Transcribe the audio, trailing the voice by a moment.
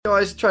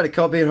guys, Trader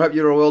Cobb here. Hope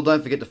you're all well.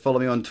 Don't forget to follow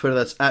me on Twitter.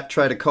 That's at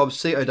Trader Cobb,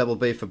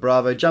 C-O-B-B for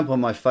Bravo. Jump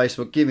on my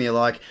Facebook, give me a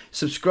like,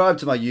 subscribe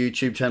to my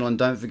YouTube channel, and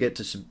don't forget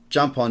to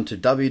jump on to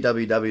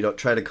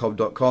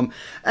www.tradercobb.com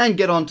and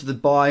get onto the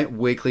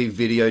bi-weekly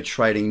video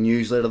trading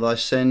newsletter that I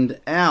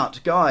send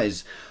out.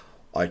 Guys,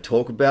 I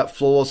talk about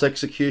flawless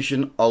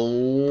execution a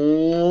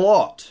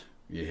lot.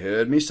 You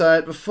heard me say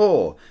it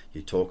before.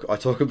 I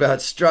talk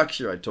about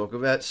structure, I talk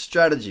about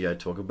strategy, I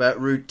talk about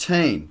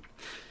routine.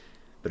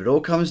 But it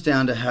all comes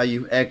down to how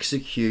you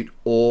execute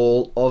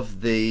all of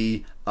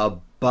the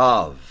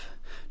above.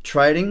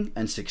 Trading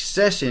and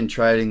success in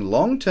trading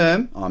long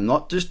term, I'm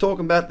not just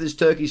talking about this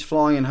turkeys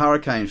flying in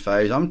hurricane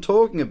phase, I'm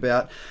talking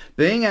about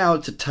being able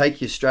to take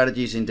your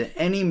strategies into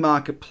any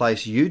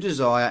marketplace you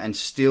desire and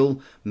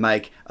still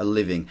make a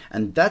living.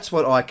 And that's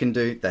what I can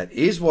do, that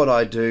is what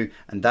I do,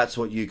 and that's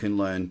what you can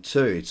learn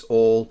too. It's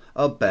all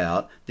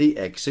about the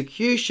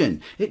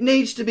execution. It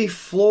needs to be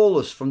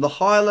flawless from the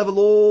high level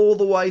all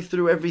the way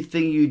through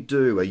everything you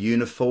do. A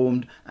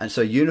uniform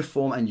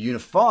and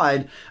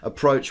unified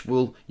approach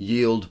will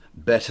yield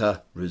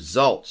better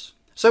results.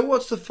 So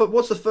what's the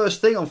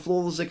first thing on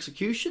flawless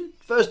execution?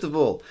 First of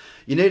all,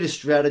 you need a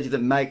strategy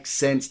that makes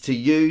sense to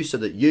you so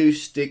that you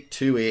stick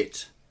to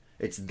it.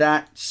 It's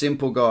that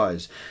simple,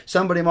 guys.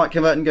 Somebody might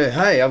come out and go,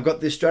 hey, I've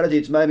got this strategy,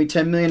 it's made me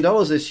 $10 million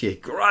this year.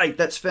 Great,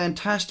 that's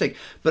fantastic.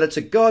 But it's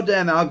a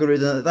goddamn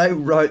algorithm that they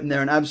wrote and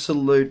they're an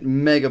absolute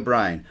mega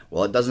brain.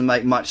 Well, it doesn't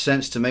make much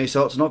sense to me,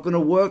 so it's not going to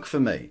work for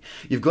me.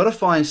 You've got to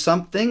find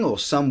something or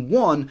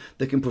someone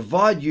that can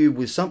provide you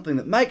with something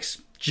that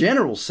makes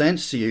general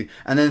sense to you,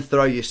 and then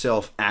throw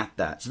yourself at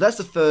that. So that's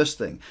the first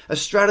thing, a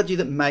strategy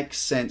that makes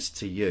sense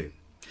to you.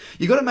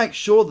 You've got to make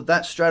sure that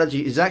that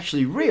strategy is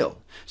actually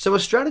real. So a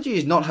strategy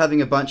is not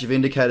having a bunch of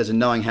indicators and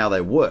knowing how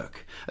they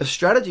work. A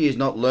strategy is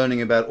not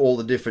learning about all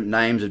the different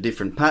names of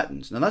different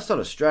patterns. Now that's not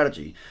a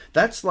strategy.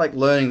 That's like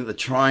learning that the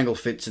triangle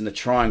fits in the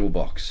triangle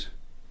box.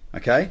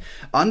 Okay?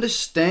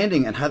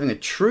 Understanding and having a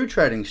true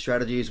trading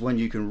strategy is when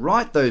you can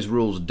write those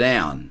rules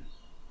down.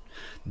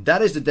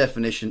 That is the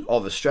definition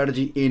of a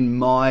strategy, in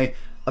my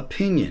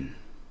opinion.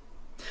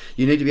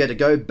 You need to be able to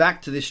go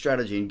back to this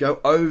strategy and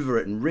go over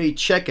it and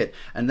recheck it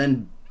and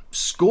then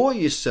score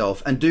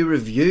yourself and do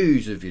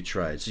reviews of your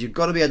trades. So you've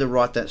got to be able to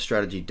write that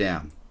strategy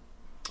down.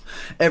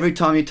 Every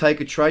time you take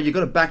a trade, you've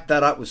got to back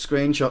that up with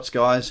screenshots,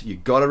 guys.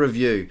 You've got to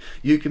review.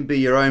 You can be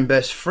your own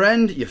best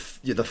friend.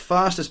 You're the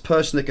fastest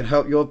person that can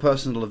help your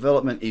personal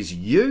development is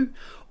you.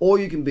 Or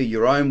you can be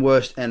your own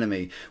worst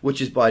enemy,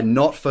 which is by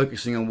not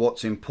focusing on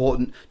what's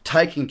important,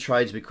 taking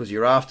trades because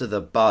you're after the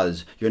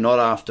buzz. You're not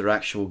after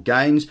actual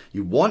gains.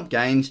 You want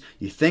gains.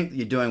 You think that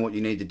you're doing what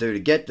you need to do to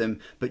get them,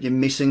 but you're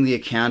missing the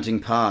accounting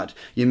part.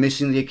 You're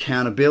missing the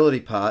accountability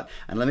part.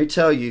 And let me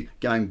tell you,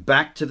 going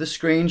back to the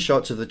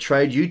screenshots of the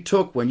trade you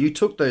took when you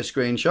took those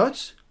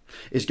screenshots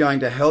is going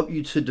to help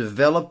you to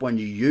develop when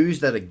you use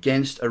that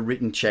against a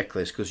written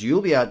checklist, because you'll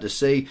be able to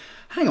see,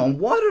 hang on,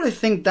 why did I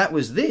think that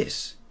was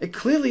this? It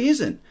clearly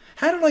isn't.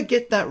 How did I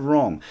get that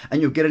wrong?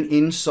 And you'll get an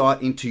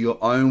insight into your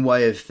own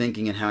way of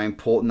thinking and how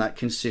important that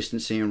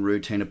consistency and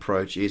routine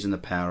approach is in the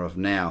power of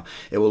now.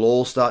 It will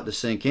all start to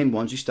sink in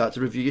once you start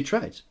to review your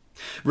trades.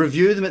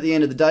 Review them at the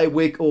end of the day,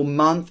 week or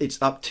month.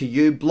 It's up to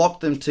you. Block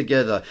them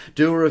together.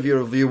 Do a review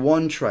of your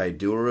one trade.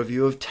 Do a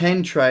review of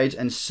 10 trades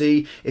and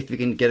see if you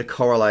can get a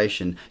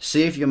correlation.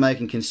 See if you're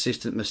making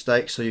consistent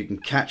mistakes so you can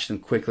catch them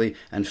quickly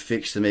and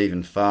fix them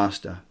even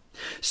faster.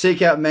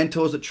 Seek out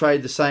mentors that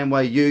trade the same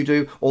way you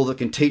do, or that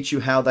can teach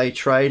you how they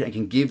trade and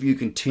can give you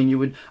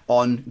continued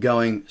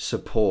ongoing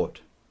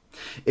support.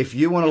 If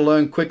you want to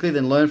learn quickly,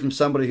 then learn from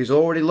somebody who's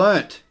already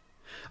learnt.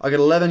 I got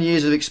 11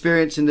 years of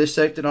experience in this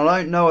sector and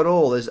I don't know it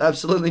all. There's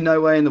absolutely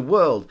no way in the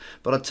world.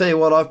 But I tell you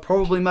what, I've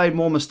probably made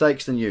more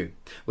mistakes than you,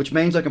 which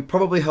means I can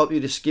probably help you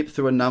to skip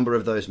through a number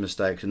of those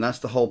mistakes. And that's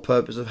the whole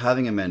purpose of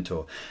having a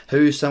mentor.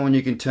 Who's someone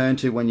you can turn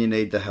to when you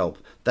need the help?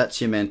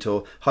 That's your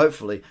mentor.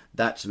 Hopefully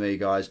that's me,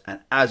 guys. And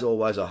as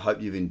always, I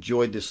hope you've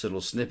enjoyed this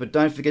little snippet.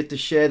 Don't forget to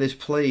share this,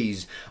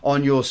 please,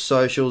 on your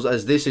socials,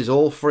 as this is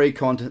all free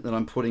content that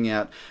I'm putting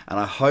out. And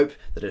I hope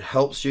that it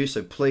helps you.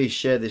 So please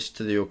share this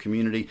to your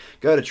community.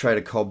 Go to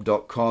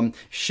tradercobb.com.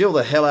 Shill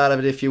the hell out of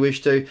it if you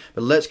wish to.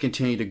 But let's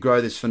continue to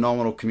grow this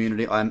phenomenal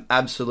community. I'm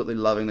absolutely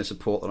loving the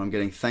support that I'm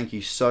getting. Thank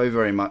you so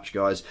very much,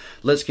 guys.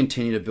 Let's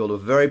continue to build a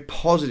very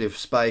positive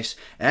space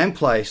and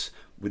place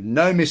with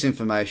no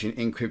misinformation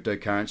in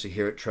cryptocurrency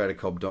here at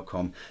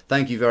tradercobb.com.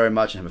 Thank you very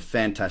much and have a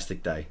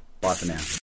fantastic day. Bye for now.